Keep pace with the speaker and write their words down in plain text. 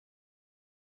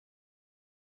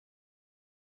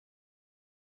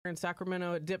in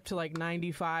Sacramento, it dipped to like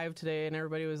 95 today, and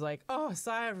everybody was like, oh, a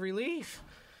sigh of relief.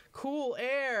 Cool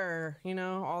air, you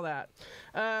know, all that.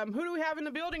 Who do we have in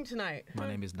the building tonight? My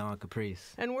name is Don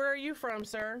Caprice. And where are you from,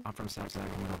 sir? I'm from South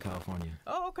Sacramento, California.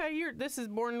 Oh, okay. This is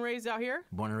born and raised out here?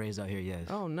 Born and raised out here, yes.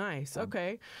 Oh, nice.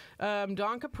 Okay.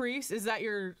 Don Caprice, is that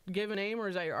your given name or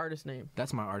is that your artist name?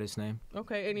 That's my artist name.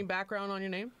 Okay. Any background on your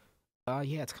name?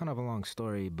 Yeah, it's kind of a long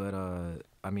story, but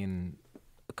I mean,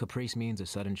 Caprice means a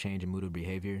sudden change in mood or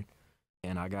behavior.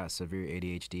 And I got severe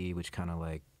ADHD, which kind of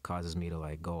like causes me to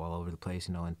like go all over the place,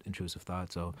 you know, intrusive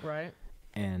thoughts. So, right.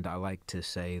 And I like to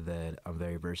say that I'm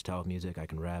very versatile with music. I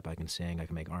can rap, I can sing, I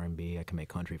can make R&B, I can make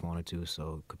country if I wanted to.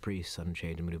 So Caprice, sudden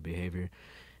change in mood or behavior.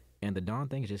 And the Don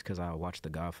thing is just because I watched The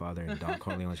Godfather and Don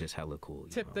Corleone's just hella cool.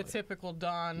 The typical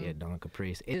Don. Yeah, Don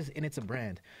Caprice. And it's a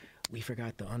brand. We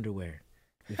forgot the underwear.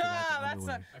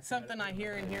 That's something I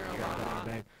hear and hear a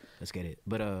lot. Let's get it.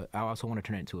 But I also want to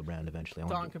turn it into a brand eventually.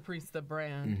 Don Caprice, the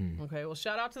brand. Mm-hmm. Okay, well,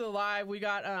 shout out to the live. We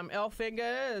got El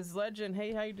Fingas, legend.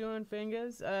 Hey, how you doing,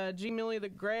 Fingas? G. Millie the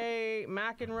Great,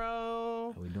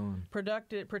 McEnroe. How we doing?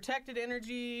 Protected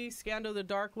Energy, Scandal the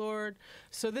Dark Lord.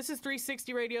 So this is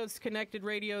 360 Radio. It's Connected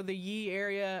Radio, the Yee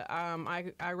area.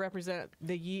 I represent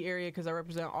the Yee area because I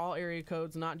represent all area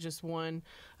codes, not just one.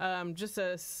 Just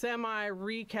a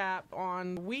semi-recap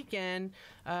on the weekend.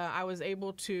 I was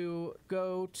able to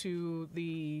go to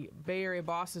the Bay Area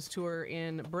Bosses Tour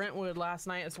in Brentwood last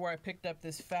night. That's where I picked up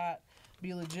this fat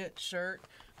Be Legit shirt.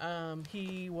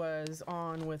 He was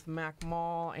on with Mac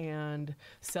Mall and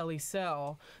Selly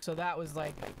Cell. So that was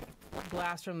like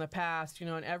blast from the past, you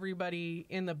know, and everybody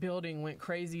in the building went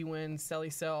crazy when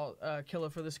Selly Cell, Killer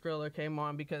for the Skrilla came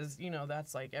on because, you know,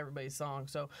 that's like everybody's song.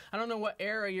 So I don't know what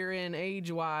era you're in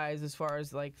age-wise as far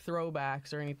as like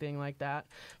throwbacks or anything like that.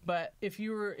 But if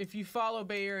you follow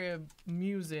Bay Area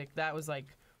music, that was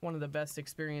like one of the best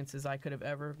experiences I could have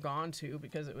ever gone to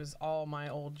because it was all my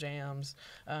old jams,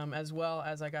 as well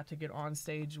as I got to get on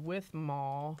stage with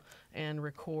Maul and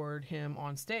record him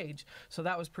on stage. So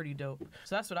that was pretty dope.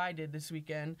 So that's what I did this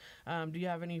weekend. Do you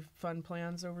have any fun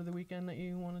plans over the weekend that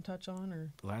you want to touch on?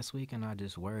 Or last weekend I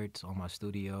just worked on my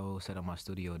studio, set up my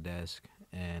studio desk,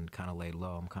 and kind of laid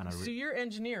low. I'm kind of. So you're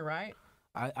engineer, right?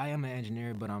 I am an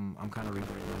engineer, but I'm kind of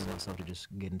rebranding myself to just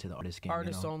get into the artist game.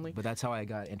 Artist only. But that's how I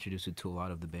got introduced to a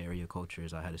lot of the Bay Area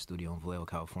cultures. I had a studio in Vallejo,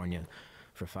 California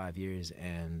for 5 years,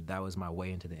 and that was my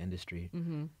way into the industry.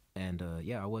 Mm-hmm. And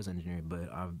yeah, I was an engineer, but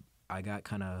I got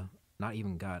kind of,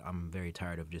 I'm very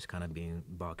tired of just kind of being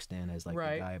boxed in as like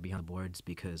the guy behind the boards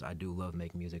because I do love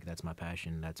making music. That's my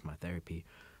passion. That's my therapy.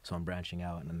 So I'm branching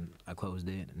out, and I closed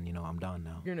it, and you know I'm done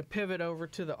now. You're gonna pivot over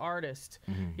to the artist.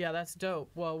 Mm-hmm. Yeah, that's dope.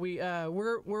 Well,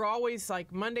 we're always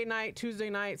like Monday night,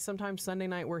 Tuesday night, sometimes Sunday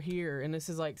night. We're here, and this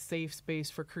is like safe space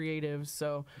for creatives.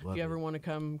 So if you ever want to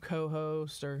come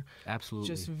co-host or absolutely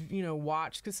just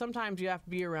watch, because sometimes you have to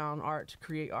be around art to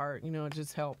create art. You know, it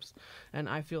just helps, and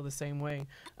I feel the same way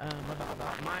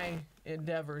about my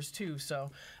endeavors too.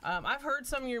 So I've heard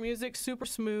some of your music, super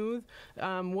smooth.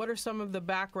 What are some of the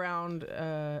background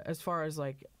as far as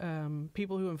like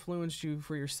people who influenced you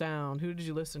for your sound? Who did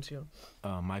you listen to?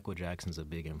 Michael Jackson's a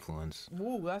big influence.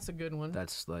 Ooh, that's a good one.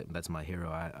 That's my hero.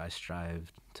 I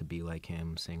strive to be like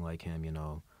him, sing like him, you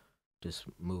know, just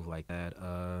move like that.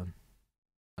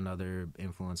 Another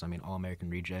influence, I mean, All American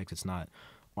Rejects. It's not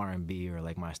R&B or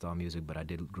like my style music, but I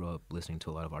did grow up listening to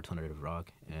a lot of alternative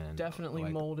rock, and definitely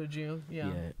molded you. Yeah.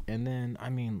 And then I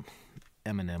mean,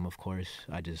 Eminem, of course.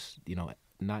 I just, you know,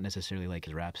 not necessarily like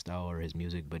his rap style or his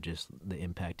music, but just the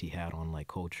impact he had on like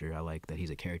culture. I like that he's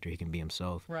a character. He can be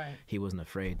himself. Right. He wasn't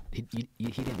afraid. He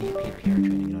didn't need PR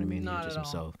training. You know what I mean? Not he was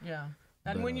just at all. himself. Yeah.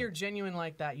 And when you're genuine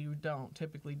like that, you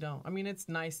typically don't. I mean, it's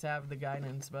nice to have the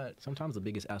guidance, but sometimes the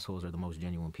biggest assholes are the most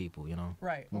genuine people, you know?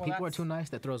 Right. When people are too nice,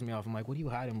 that throws me off. I'm like, what are you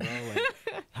hiding, bro?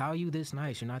 Like, how are you this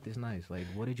nice? You're not this nice. Like,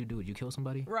 what did you do? Did you kill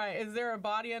somebody? Right. Is there a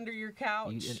body under your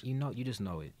couch? You just know it.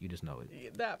 You just know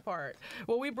it. That part.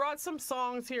 Well, we brought some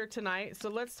songs here tonight, so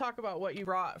let's talk about what you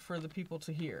brought for the people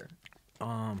to hear.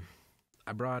 I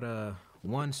brought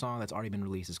one song that's already been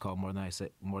released. It's called More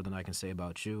Than I Can Say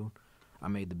About You. I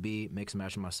made the beat, mix and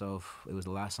match it myself. It was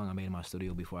the last song I made in my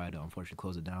studio before I had to unfortunately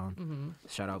close it down. Mm-hmm.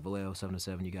 Shout out Vallejo 7 to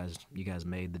 7. You guys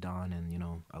made the Dawn, and you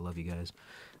know I love you guys.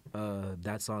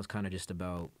 That song's kind of just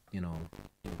about, you know,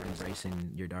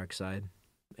 embracing your dark side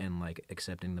and like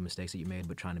accepting the mistakes that you made,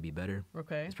 but trying to be better.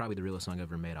 Okay. It's probably the realest song I've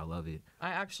ever made. I love it. I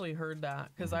actually heard that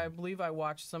because I believe I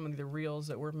watched some of the reels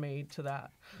that were made to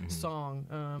that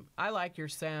song. I like your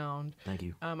sound. Thank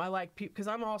you. I like because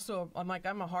I'm a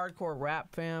hardcore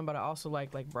rap fan, but I also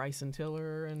like Bryson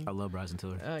Tiller and I love Bryson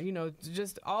Tiller. you know,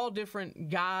 just all different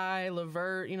Guy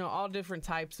Levert, you know, all different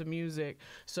types of music.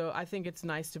 So I think it's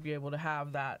nice to be able to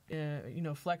have that, you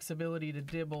know, flexibility to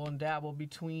dibble and dabble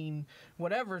between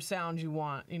whatever sound you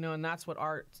want, you know, and that's what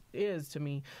art is to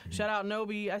me. Shout out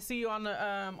Nobi. I see you on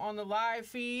the live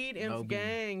feed. Inf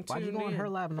Gang. Why'd you go on her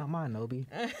live and not mine, Nobi?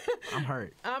 I'm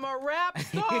hurt. I'm a rap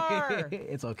star.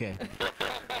 It's okay.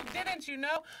 Didn't you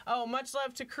know? Oh, much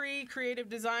love to Cree Creative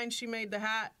Design. She made the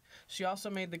hat. She also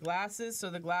made the glasses. So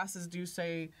the glasses do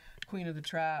say Queen of the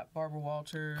Trap, Barbara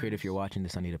Walters. Creed, if you're watching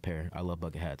this, I need a pair. I love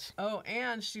bucket hats. Oh,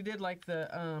 and she did like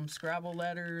the Scrabble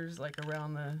letters, like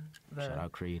around the. Shout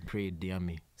out Creed. Creed, DM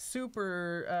me.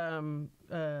 Super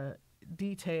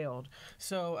detailed.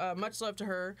 So much love to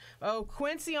her. Oh,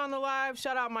 Quincy on the live.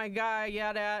 Shout out my guy.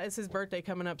 Yeah, it's his birthday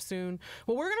coming up soon.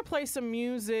 Well, we're going to play some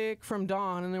music from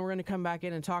Don, and then we're going to come back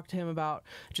in and talk to him about,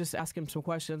 just ask him some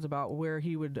questions about where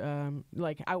he would, some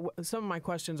of my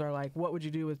questions are like, what would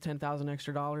you do with $10,000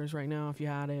 extra right now if you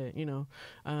had it? You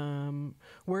know,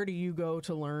 where do you go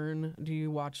to learn? Do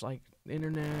you watch like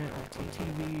internet or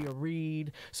TV or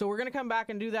read? So we're going to come back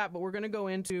and do that, but we're going to go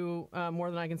into More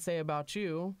Than I Can Say About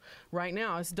You right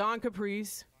now. It's Don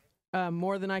Caprice,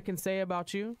 More Than I Can Say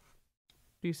About You.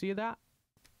 Do you see that?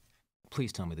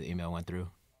 Please tell me the email went through.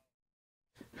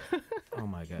 Oh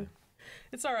my God.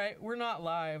 It's all right. We're not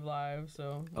live,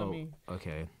 so let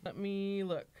me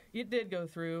look. It did go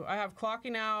through. I have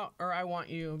Clocking Out or I Want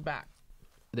You Back.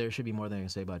 There should be More Than I Can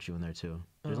Say About You in there too.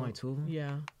 There's only two of them?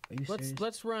 Yeah. Are you serious?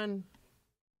 Let's run.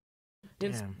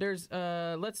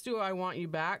 Let's do I Want You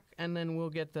Back, and then we'll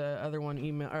get the other one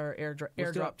email or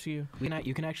airdrop to you.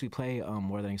 You can actually play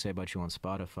More Than I Can Say About You on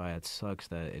Spotify. It sucks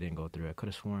that it didn't go through. I could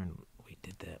have sworn we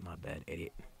did that. My bad,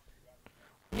 idiot.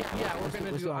 Yeah, we're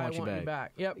gonna do I Want You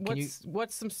Back. Yep.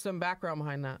 What's some background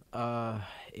behind that?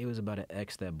 It was about an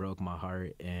ex that broke my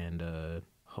heart, and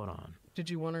hold on. Did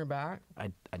you want her back?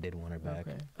 I did want her back.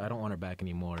 Okay. I don't want her back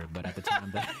anymore, but at the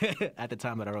time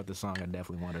that I wrote the song, I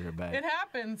definitely wanted her back. It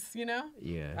happens, you know?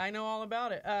 Yeah. I know all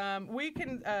about it. We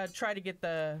can try to get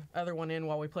the other one in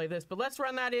while we play this, but let's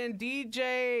run that in.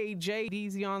 DJ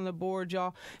JDZ on the board,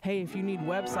 y'all. Hey, if you need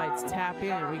websites, tap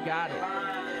in. We got it.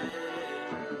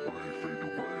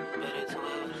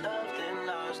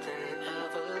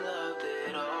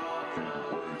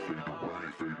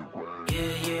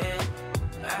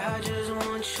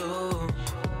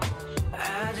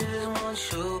 I just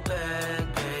want you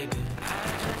back, baby. I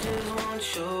just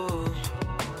want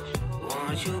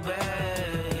you back,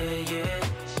 yeah.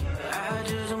 I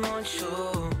just want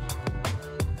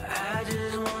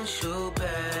you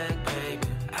back, baby.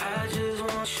 I just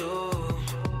want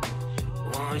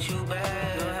you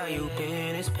back. Girl, how you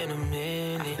been? It's been a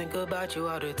minute. I think about you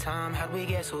all the time. How'd we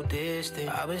get so distant?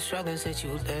 I've been struggling since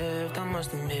you left, I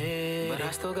must admit. But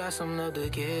I still got some love to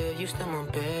give. You still my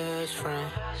best friend.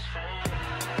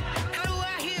 How do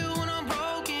I heal when I'm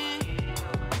broken?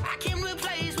 I can't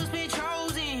replace what's been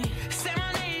chosen. Say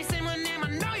my name, I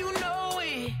know you know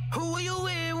it. Who were you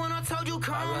with when I told you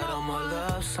come? I write all my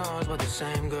love songs with the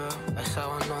same girl. That's how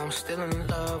I know I'm still in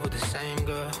love with the same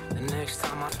girl. The next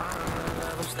time I find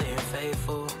love, I'm staying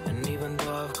faithful. And even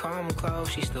though I've come close,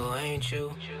 she still ain't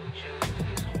you.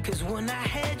 Cause when I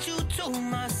had you to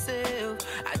myself,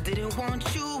 I didn't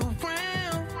want you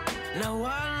around. Now all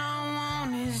I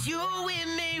want is you with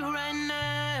me right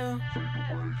now.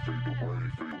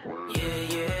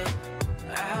 Yeah,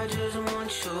 I just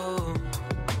want you.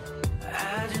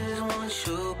 I just want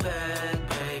you back,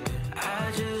 baby.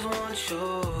 I just want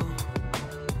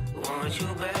you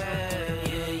back.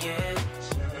 Yeah,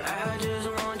 I just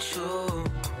want you.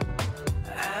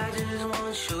 I just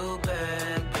want you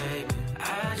back, baby.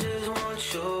 I just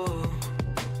want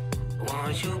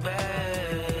you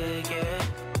back, yeah.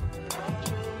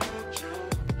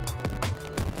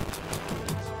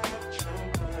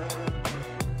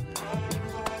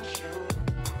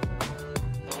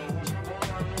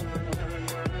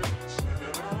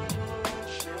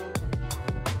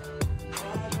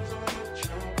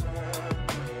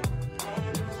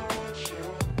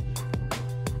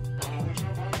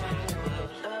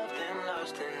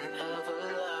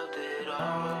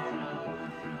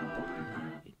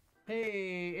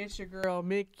 Hey, it's your girl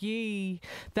Mickey.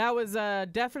 That was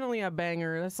definitely a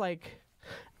banger. That's like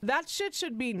that shit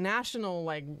should be national,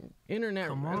 like internet.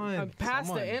 Come on,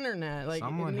 past the internet. Like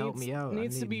someone help me out.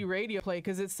 Needs to be radio play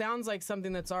because it sounds like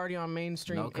something that's already on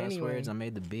mainstream. No cuss anyway. words. I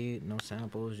made the beat. No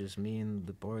samples. Just me and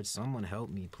the board. Someone help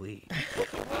me, please.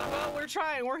 Well, we're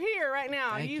trying. We're here right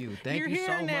now. Thank you. Thank you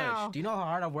so much. Do you know how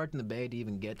hard I've worked in the Bay to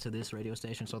even get to this radio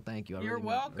station? So thank you. You're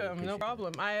welcome. Really no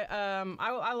problem.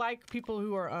 I like people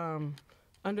who are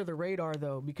under the radar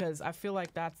though, because I feel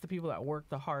like that's the people that work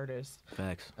the hardest.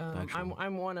 Facts.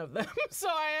 I'm one of them, so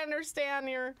I understand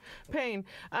your pain.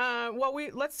 Well,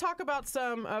 let's talk about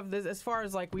some of this as far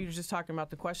as like we were just talking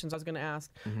about the questions I was going to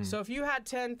ask. Mm-hmm. So if you had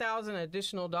 $10,000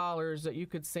 additional dollars that you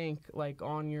could sink like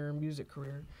on your music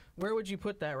career, where would you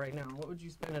put that right now? What would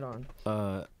you spend it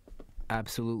on?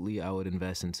 Absolutely, I would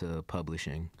invest into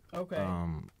publishing. Okay.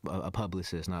 A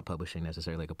publicist, not publishing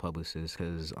necessarily, like a publicist,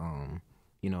 because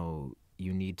you know,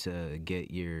 you need to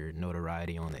get your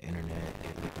notoriety on the internet,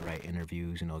 get the right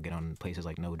interviews, you know, get on places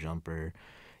like No Jumper,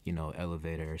 you know,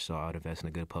 Elevator. So I'd invest in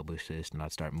a good publicist, and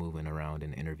I'd start moving around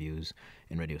in interviews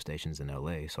in radio stations in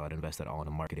LA. So I'd invest that all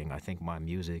into marketing. I think my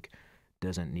music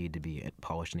doesn't need to be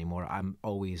polished anymore. I'm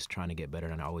always trying to get better,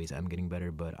 and I always am getting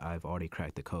better, but I've already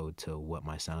cracked the code to what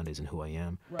my sound is and who I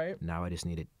am. Right. Now I just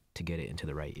need it to get it into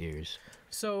the right ears.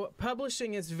 So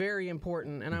publishing is very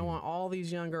important, and I want all these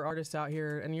younger artists out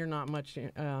here, and you're not much,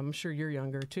 I'm sure you're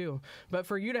younger too, but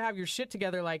for you to have your shit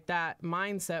together like that,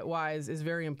 mindset-wise, is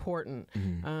very important.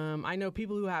 I know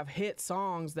people who have hit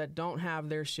songs that don't have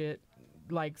their shit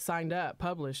like signed up,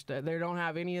 published. They don't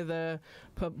have any of the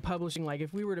publishing. Like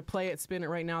if we were to play it, spin it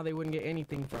right now, they wouldn't get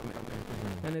anything from it.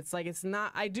 And it's like, it's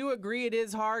not, I do agree it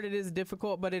is hard, it is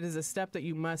difficult, but it is a step that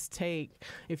you must take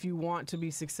if you want to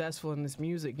be successful in this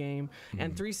music game.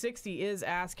 And 360 is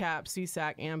ASCAP,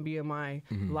 CSAC, and BMI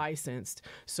licensed.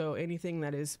 So anything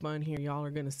that is spun here, y'all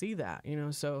are going to see that, you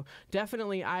know. So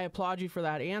definitely I applaud you for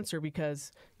that answer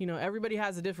because, you know, everybody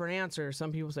has a different answer.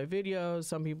 Some people say videos,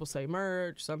 some people say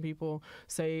merch, some people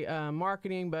say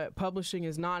marketing, but publishing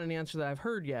is not an answer that I've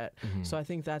heard yet. So I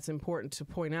think that's important to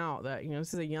point out that, you know,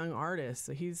 this is a young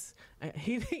artist.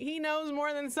 He knows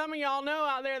more than some of y'all know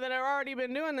out there that have already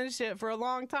been doing this shit for a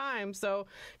long time. So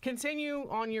continue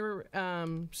on your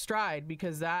stride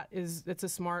because it's a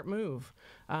smart move.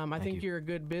 I think you're a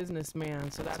good businessman,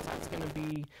 so that's going to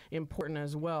be important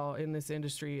as well in this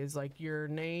industry. Is like your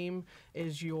name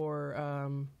is your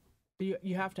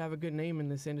you have to have a good name in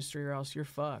this industry or else you're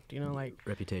fucked, you know, like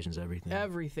Reputation's everything.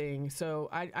 Everything. So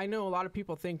I know a lot of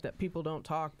people think that people don't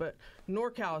talk, but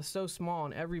NorCal is so small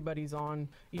and everybody's on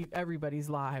everybody's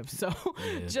lives. So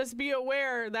just be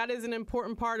aware that is an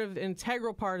important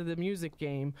integral part of the music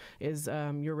game is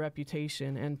your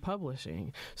reputation and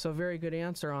publishing. So very good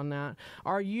answer on that.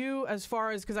 Are you, as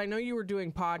far as, because I know you were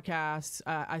doing podcasts,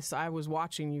 I was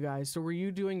watching you guys. So were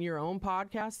you doing your own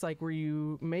podcasts? Like were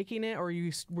you making it or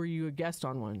were you a guest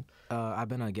on one? I've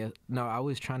been a guest. No, I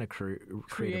was trying to create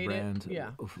a brand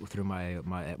through my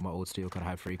old studio called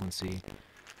High Frequency,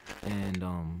 and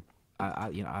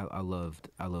I loved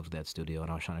that studio, and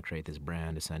I was trying to create this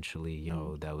brand essentially, you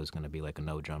know, that was going to be like a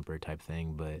No Jumper type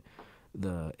thing, but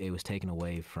it was taken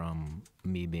away from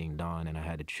me being Don, and I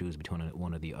had to choose between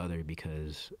one or the other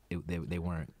because they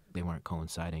weren't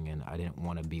coinciding, and I didn't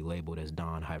want to be labeled as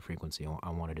Don High Frequency. I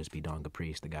wanted to just be Don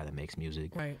Caprice, the guy that makes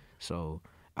music. Right. So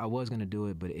I was gonna do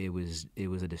it, but it was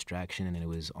a distraction, and it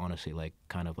was honestly like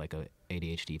kind of like a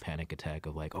ADHD panic attack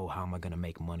of like, oh, how am I gonna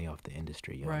make money off the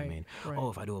industry? You know what I mean? Right. Oh,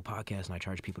 if I do a podcast and I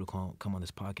charge people to come on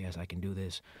this podcast, I can do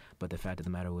this. But the fact of the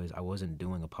matter was, I wasn't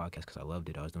doing a podcast because I loved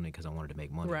it. I was doing it because I wanted to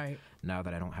make money. Right. Now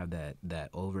that I don't have that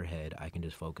overhead, I can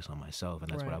just focus on myself, and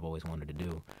that's what I've always wanted to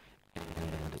do.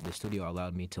 And the studio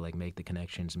allowed me to like make the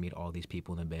connections, meet all these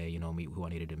people in the Bay, you know, meet who I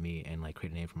needed to meet, and like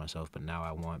create a name for myself. But now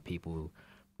I want people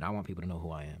to know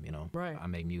who I am, you know. Right. I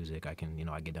make music. I can, you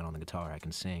know, I get down on the guitar. I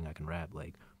can sing. I can rap.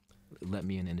 Like, let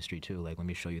me in the industry too. Like, let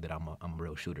me show you that I'm a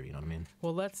real shooter. You know what I mean?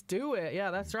 Well, let's do it.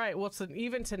 Yeah, that's right. Well, so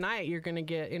even tonight you're gonna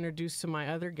get introduced to my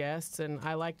other guests, and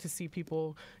I like to see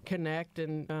people connect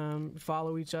and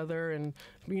follow each other, and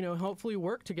you know, hopefully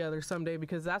work together someday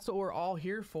because that's what we're all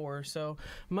here for. So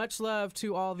much love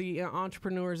to all the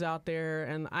entrepreneurs out there,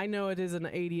 and I know it is an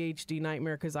ADHD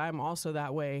nightmare because I'm also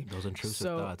that way. Those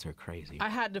intrusive thoughts are crazy. I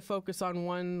had to focus on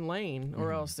one lane,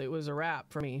 or else it was a wrap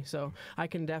for me. So I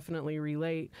can definitely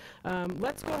relate.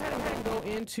 Let's go ahead and go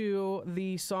into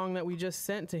the song that we just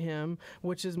sent to him,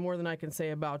 which is More Than I Can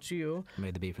Say About You. I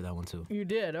made the beat for that one too. You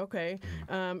did, okay.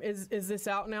 Is this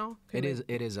out now? It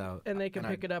is out. And they can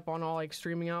pick it up on all like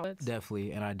streaming outlets?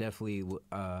 Definitely, and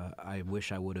I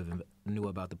wish I would have knew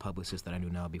about the publicist that I knew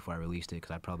now before I released it,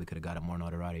 because I probably could have gotten more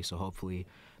notoriety. So hopefully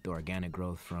the organic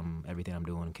growth from everything I'm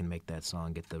doing can make that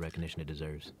song get the recognition it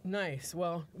deserves. Nice.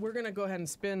 Well, we're going to go ahead and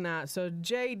spin that. So,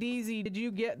 Jay DZ, did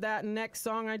you get that next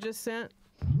song I just sent?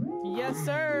 Yes,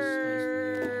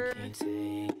 sir. Can't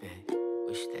take back.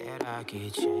 Wish that I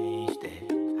could change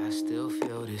that. I still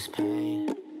feel this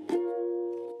pain.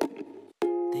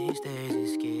 These days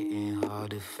it's getting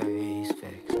hard to face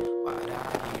facts. Why'd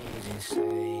I even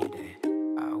say that?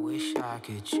 I wish I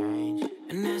could change.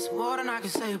 And there's more than I can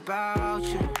say about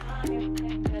you.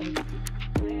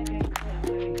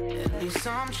 At least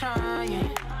I'm trying.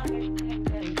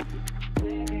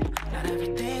 Not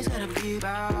everything's gonna be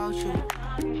about you.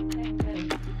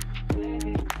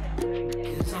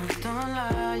 Cause I'm done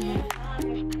lying.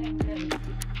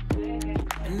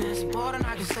 And there's more than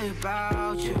I can say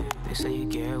about you. They say you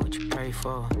get what you pray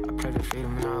for. I pray for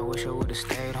freedom and I wish I would've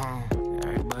stayed home.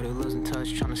 Everybody losing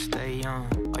touch, trying to stay young.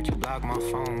 Why'd you block my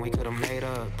phone? We could've made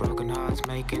up. Broken hearts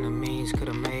making amends,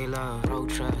 could've made love. Road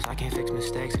trust, I can't fix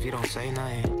mistakes if you don't say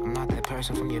nothing. I'm not that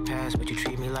person from your past, but you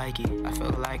treat me like it. I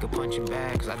feel like a punching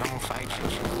bag, cause I don't fight you.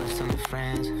 Choose to the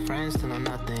friends, friends to know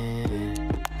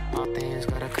nothing. All things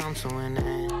gotta come to an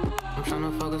end. I'm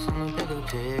tryna focus on the bigger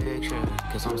picture,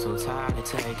 cause I'm so tired of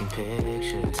taking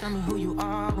pictures. Tell me who you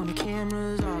are when the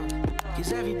camera's off,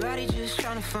 cause everybody just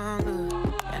tryna find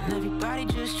love, and everybody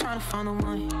just tryna find the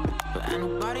one, but ain't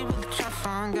nobody really tryna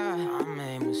find God. I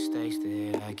made mistakes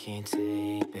that I can't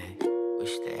take back.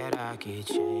 Wish that I could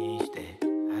change that.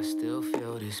 I still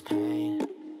feel this pain.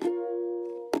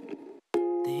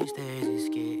 These days it's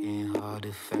getting hard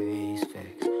to face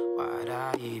facts. Why'd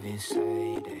I even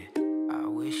say that? I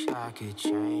wish I could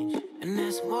change. And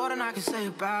there's more than I can say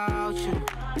about you.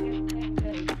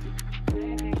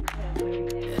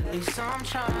 At least I'm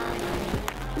trying.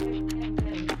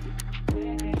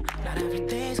 Not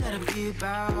everything's gotta be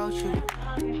about you.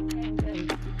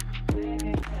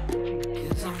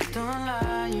 Cause I'm done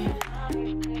lying.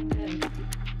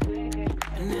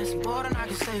 And there's more than I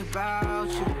can say about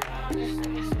you.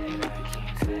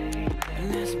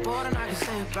 And there's more than I can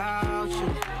say about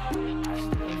you.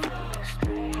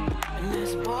 And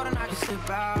there's more than I can say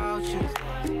about you.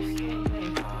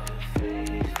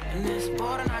 And there's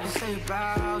more than I can say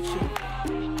about you.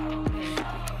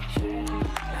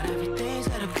 Not everything's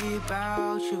gotta be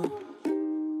about you.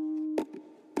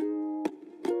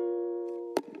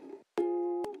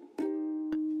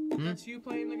 That's you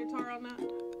playing the guitar on that?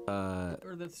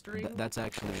 Or the string? That's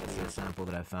actually a sample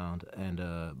that I found, and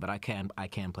but I can play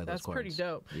those That's chords. pretty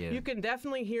dope. Yeah. You can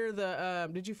definitely hear the.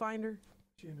 Did you find her?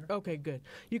 Okay, good.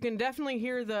 You can definitely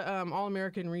hear the All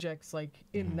American Rejects like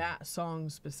in that song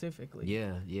specifically.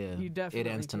 Yeah. You definitely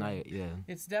It ends can. tonight. Yeah.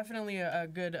 It's definitely a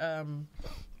good.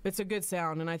 It's a good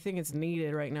sound, and I think it's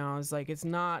needed right now. It's like it's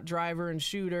not driver and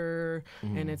shooter,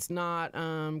 and it's not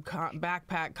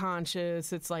backpack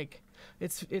conscious. It's like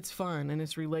it's fun and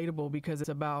it's relatable because it's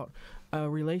about a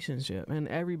relationship, and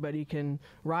everybody can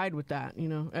ride with that. You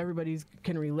know, everybody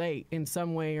can relate in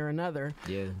some way or another.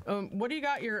 Yeah. What do you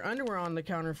got your underwear on the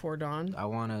counter for, Don? I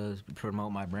want to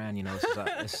promote my brand. You know,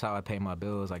 this is how I pay my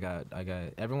bills. I got.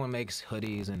 Everyone makes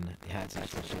hoodies and hats and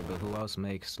shit, but who else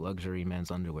makes luxury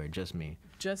men's underwear? Just me.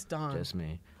 Just Don. Just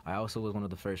me. I also was one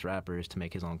of the first rappers to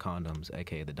make his own condoms,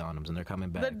 aka the Dondoms, and they're coming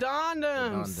back. The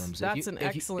Dondoms. That's an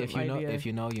excellent idea. If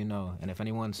you know, you know. And if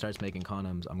anyone starts making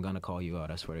condoms, I'm gonna call you out.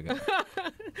 I swear to God.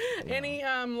 Any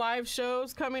live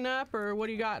shows coming up, or what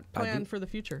do you got planned for the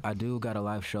future? I do got a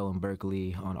live show in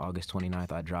Berkeley on August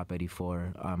 29th. I drop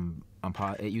 84.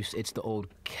 It's the old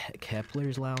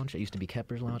Kepler's Lounge. It used to be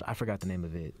Kepler's Lounge. I forgot the name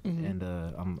of it. And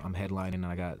I'm headlining.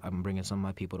 I'm bringing some of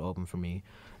my people to open for me.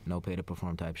 No pay to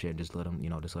perform type shit. Just let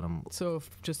them. So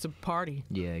just a party.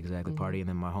 Yeah, exactly. Party. And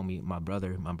then my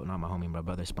brother, my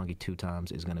brother Spunky 2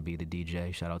 times is gonna be the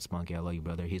DJ. Shout out Spunky. I love you,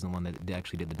 brother. He's the one that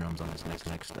actually did the drums on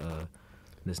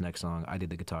this next song. I did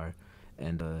the guitar.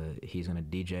 And he's gonna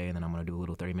DJ, and then I'm gonna do a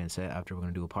little 30-minute set. After we're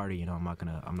gonna do a party, you know, I'm not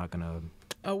gonna.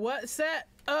 A what set?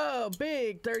 Oh,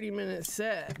 big 30-minute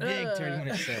set. Big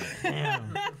 30-minute set.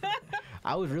 Damn.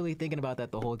 I was really thinking about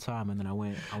that the whole time, and then I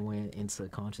went into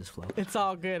conscious flow. It's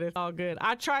all good. It's all good.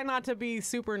 I try not to be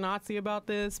super Nazi about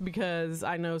this because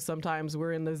I know sometimes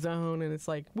we're in the zone, and it's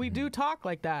like we do talk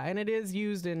like that, and it is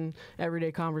used in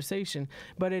everyday conversation.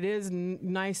 But it is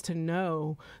nice to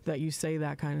know that you say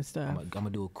that kind of stuff. I'm gonna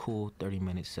do a cool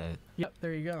 30-minute set. Yep,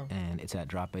 there you go. And it's at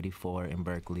Drop 84 in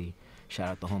Berkeley. Shout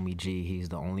out to homie G. He's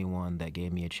the only one that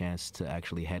gave me a chance to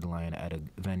actually headline at a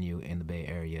venue in the Bay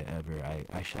Area ever. I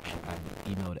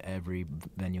emailed every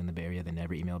venue in the Bay Area. They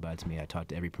never emailed back to me. I talked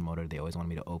to every promoter. They always wanted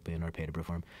me to open or pay to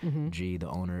perform. G, the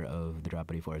owner of the Drop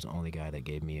 84, is the only guy that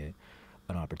gave me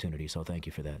an opportunity, so thank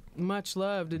you for that. Much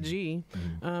love to G.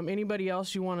 Anybody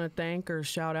else you want to thank or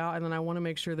shout out? And then I want to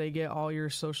make sure they get all your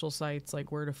social sites,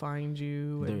 like where to find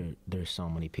you. There's so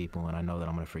many people, and I know that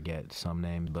I'm going to forget some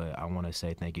names, but I want to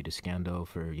say thank you to Scando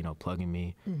for, plugging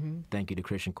me. Thank you to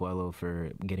Christian Coelho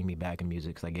for getting me back in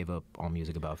music, because I gave up on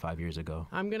music about 5 years ago.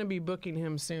 I'm going to be booking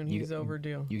him soon. He's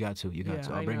overdue. You got to.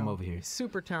 I'll bring him over here.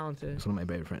 Super talented. He's one of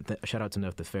my favorite friends. Shout out to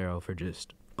Neff the Pharaoh for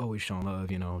just always showing love,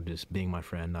 just being my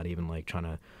friend, not even like trying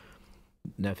to.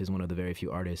 Neff is one of the very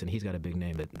few artists, and he's got a big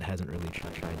name that hasn't really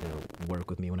tried to work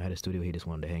with me when I had a studio. He just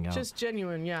wanted to hang out. Just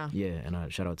genuine, yeah. Yeah,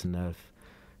 and shout out to Neff.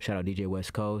 Shout out DJ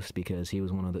West Coast, because he was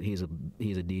he's a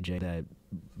DJ that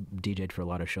DJ'd for a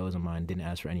lot of shows of mine, didn't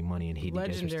ask for any money, and he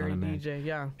legendary DJs for Stunnaman. DJ,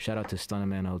 yeah. Shout out to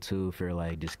Stunnaman 02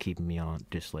 for just keeping me on,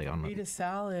 on eat a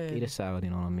salad. Eat a salad,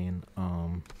 you know what I mean?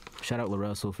 Shout out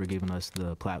LaRussell for giving us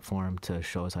the platform to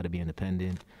show us how to be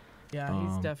independent. Yeah,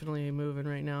 he's definitely moving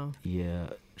right now. Yeah,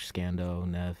 Scando,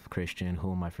 Neff, Christian,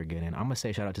 who am I forgetting? I'm going to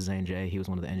say shout out to Zane J. He was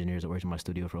one of the engineers that worked in my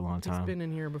studio for a long time. He's been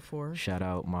in here before. Shout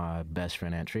out my best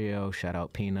friend Ant Trio. Shout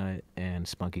out Peanut and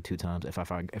Spunky 2 times. If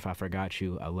I forgot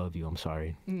you, I love you. I'm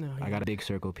sorry. No, I got a big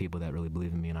circle of people that really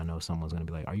believe in me, and I know someone's going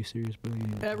to be like, are you serious, bro?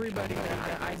 Everybody,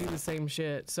 I do the same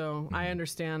shit, so I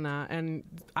understand that. And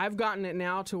I've gotten it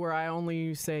now to where I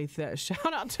only say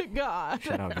shout out to God.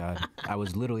 Shout out God. I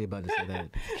was literally about to say that.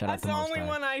 Shout out That's the only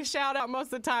one I shout out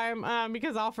most of the time,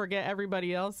 because I'll forget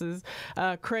everybody else's.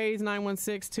 Craze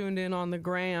 916 tuned in on the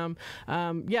gram.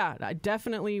 Yeah, I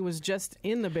definitely was just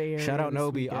in the Bay Area. Shout out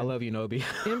Nobi. I love you, Nobi.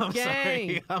 I'm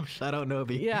gang. Sorry. Shout out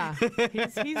Nobi. Yeah,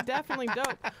 he's definitely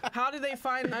dope. How do they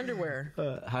find underwear?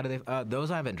 How do they? Those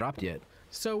I haven't dropped yet.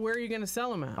 So where are you going to sell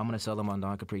them at? I'm going to sell them on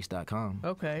doncaprice.com.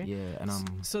 Okay. Yeah, and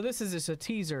So this is just a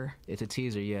teaser. It's a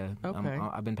teaser, yeah. Okay.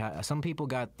 I've been some people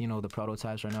got the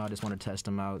prototypes right now. I just want to test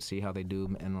them out, see how they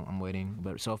do, and I'm waiting.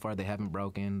 But so far they haven't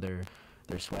broken. They're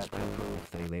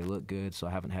sweat-proof. They look good, so I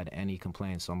haven't had any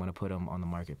complaints. So I'm gonna put them on the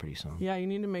market pretty soon. Yeah, you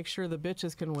need to make sure the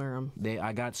bitches can wear them.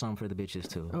 I got some for the bitches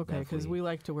too. Okay, because we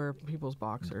like to wear people's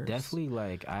boxers. Definitely,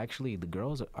 the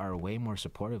girls are way more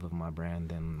supportive of my brand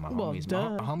than my homies.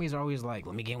 Duh. My homies are always like,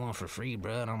 "Let me get one for free,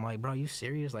 bro," and I'm like, "Bro, you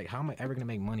serious? Like, how am I ever gonna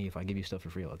make money if I give you stuff for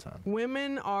free all the time?"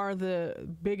 Women are the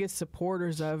biggest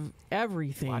supporters of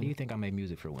everything. Why do you think I make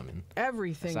music for women?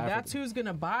 Everything. That's who's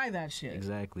gonna buy that shit.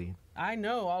 Exactly. I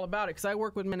know all about it because I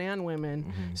work with men and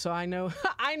women, so I know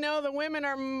the women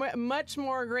are much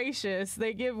more gracious.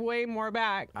 They give way more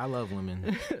back. I love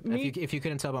women. If you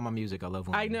couldn't tell by my music, I love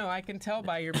women. I know, I can tell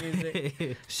by your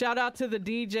music. Shout out to the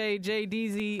DJ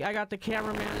JDZ. I got the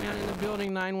cameraman in the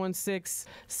building, 916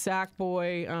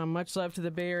 Sackboy. Much love to the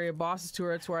Bay Area Bosses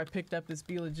Tour. That's where I picked up this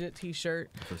Be Legit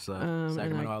T-shirt. What's up,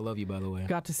 Sacramento? I love you, by the way.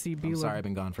 Got to see Be Legit. I'm sorry, I've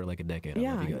been gone for like a decade. I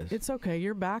love you guys. It's okay.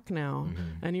 You're back now,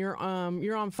 and you're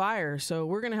on fire. So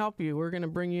we're gonna help you. We're gonna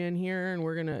bring you in here, and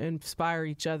we're gonna inspire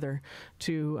each other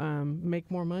to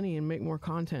make more money and make more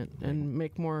content and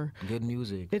make more good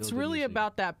music. It's really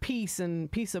about that peace and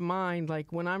peace of mind.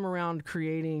 Like when I'm around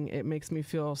creating, it makes me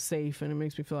feel safe and it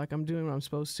makes me feel like I'm doing what I'm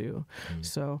supposed to.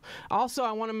 So also,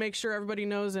 I want to make sure everybody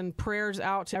knows, and prayers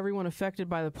out to everyone affected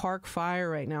by the park fire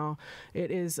right now. It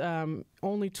is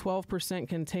only 12%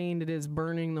 contained. It is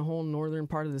burning the whole northern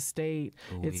part of the state.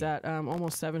 It's at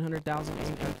almost 700,000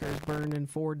 acres burned in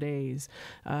 4 days.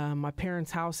 My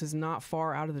parents' house is not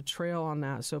far out of the trail on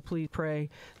that, so please pray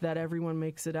that everyone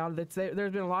makes it out.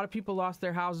 There's been a lot of people lost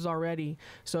their houses already,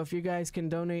 so if you guys can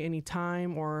donate any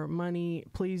time or money,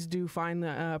 please do find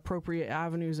the appropriate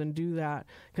avenues and do that,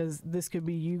 because this could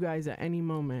be you guys at any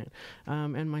moment,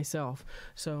 and myself.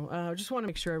 So I just want to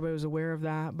make sure everybody was aware of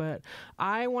that, but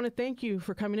I want to thank you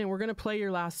for coming in. We're going to play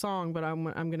your last song, but I'm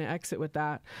going to exit with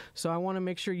that. So I want to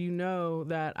make sure you know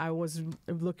that I was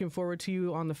looking forward to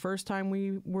you on the first time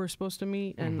we were supposed to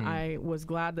meet, and I was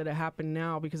glad that it happened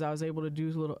now, because I was able to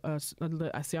do I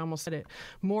almost said it,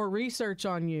 more research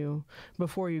on you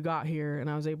before you got here, and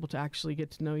I was able to actually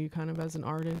get to know you kind of as an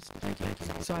artist. Thank you.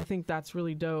 So I think that's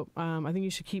really dope. I think you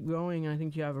should keep going. I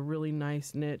think you have a really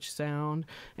nice niche sound,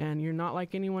 and you're not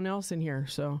like anyone else in here.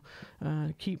 So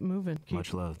keep moving. Keep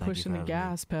much love. Thank pushing you the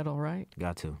gas pedal, right?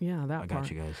 Got to. Yeah, that I part.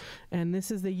 got you guys. And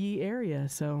this is the Yee area,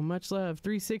 so much love.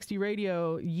 360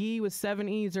 Radio, Yee with 7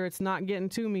 E's or it's not getting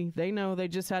to me. They know. They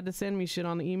just had to send me shit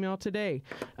on the email today.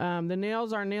 The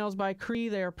nails are nails by Cree.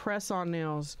 They are press-on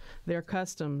nails. They're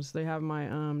customs. They have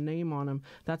my name on them.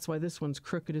 That's why this one's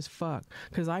crooked as fuck,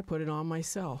 because I put it on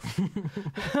myself.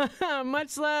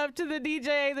 Much love to the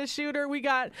DJ, the shooter. We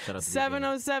got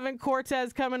 707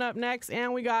 Cortez coming up next,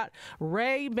 and we got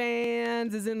Ray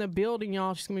Bans is in the building,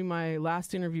 y'all. She's gonna be my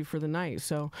last interview for the night.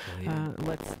 So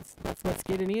let's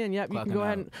get it in. Yep, you can go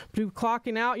ahead and do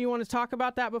clocking out. You want to talk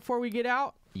about that before we get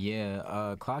out?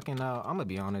 Yeah, clocking out, I'm gonna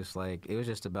be honest, like, it was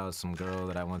just about some girl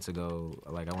that I went to go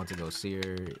see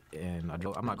her, and I'm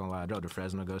not gonna lie, I drove to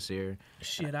Fresno to go see her.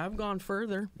 Shit, I've gone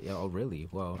further. Yeah, oh, really?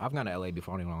 Well, I've gone to LA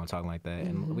before, I don't even want to talk like that,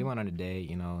 and we went on a date,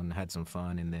 you know, and had some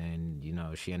fun, and then, you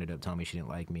know, she ended up telling me she didn't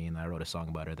like me, and I wrote a song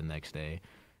about her the next day.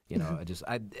 You know,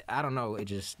 I don't know,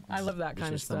 I love that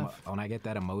kind of stuff. When I get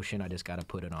that emotion, I just gotta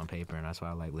put it on paper, and that's why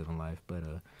I like living life. But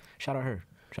shout out her.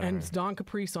 And it's Don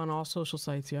Caprice on all social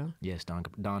sites, yeah? Yes,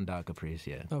 Don.Caprice,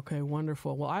 yeah. Okay,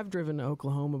 wonderful. Well, I've driven to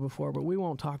Oklahoma before, but we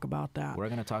won't talk about that. We're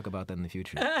going to talk about that in the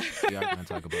future. We are going to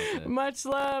talk about that. Much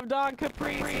love, Don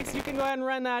Caprice. You can go ahead and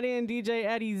run that in, DJ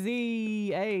Eddie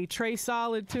Z. Hey, Trey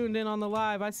Solid tuned in on the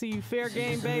live. I see you. Fair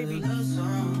game, baby.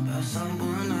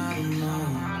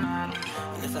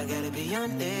 If I gotta be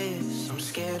honest, I'm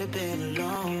scared of being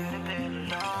alone.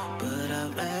 But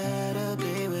I'd rather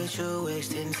be with you,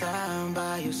 wasting time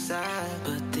by your side.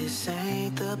 But this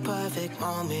ain't the perfect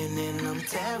moment, and I'm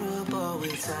terrible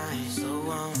with time. So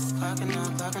I'm clocking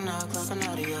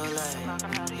out of your life.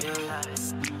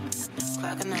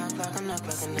 Clocking out of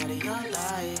your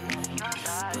life.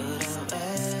 But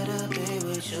I'd rather be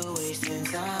with you, wasting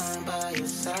time by your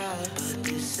side. But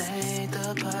this ain't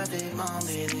the perfect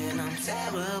moment, and I'm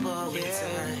terrible with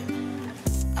time.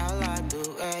 I like the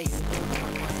way you look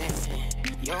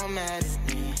when you're mad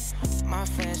at me. My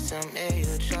friends tell me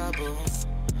you're trouble,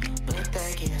 but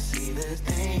they can't see the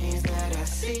things that I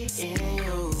see in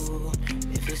you.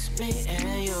 If it's me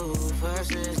and you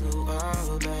versus the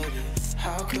world, baby,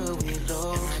 how could we lose?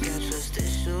 I got trust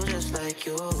issues just like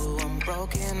you. I'm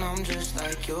broken, I'm just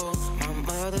like you. My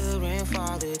mother and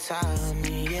father taught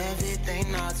me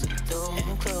everything not to do,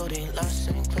 including lust,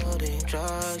 including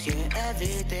drugs. Yeah,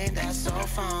 everything that's so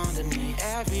fond of me.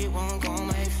 Everyone gon'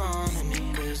 make fun of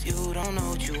me, cause you don't know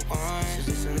what you want. Just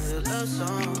listen to the love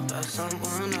song by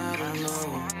someone I don't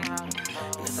know.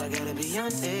 And if I gotta be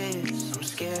honest, I'm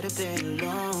scared of being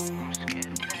alone.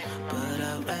 But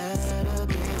I'd rather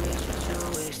be with you,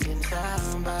 wasting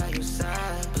time by your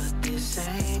side. But this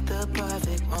ain't the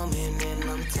perfect moment, and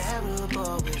I'm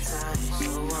terrible with time. So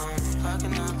I'm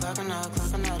clocking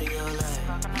out of your life.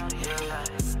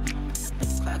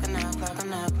 Clocking out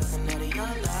of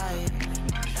your life.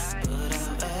 But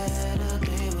I'd rather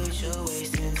be with you,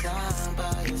 wasting time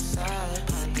by your side.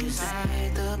 But this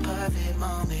ain't the perfect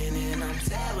moment, and I'm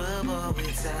terrible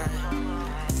with time.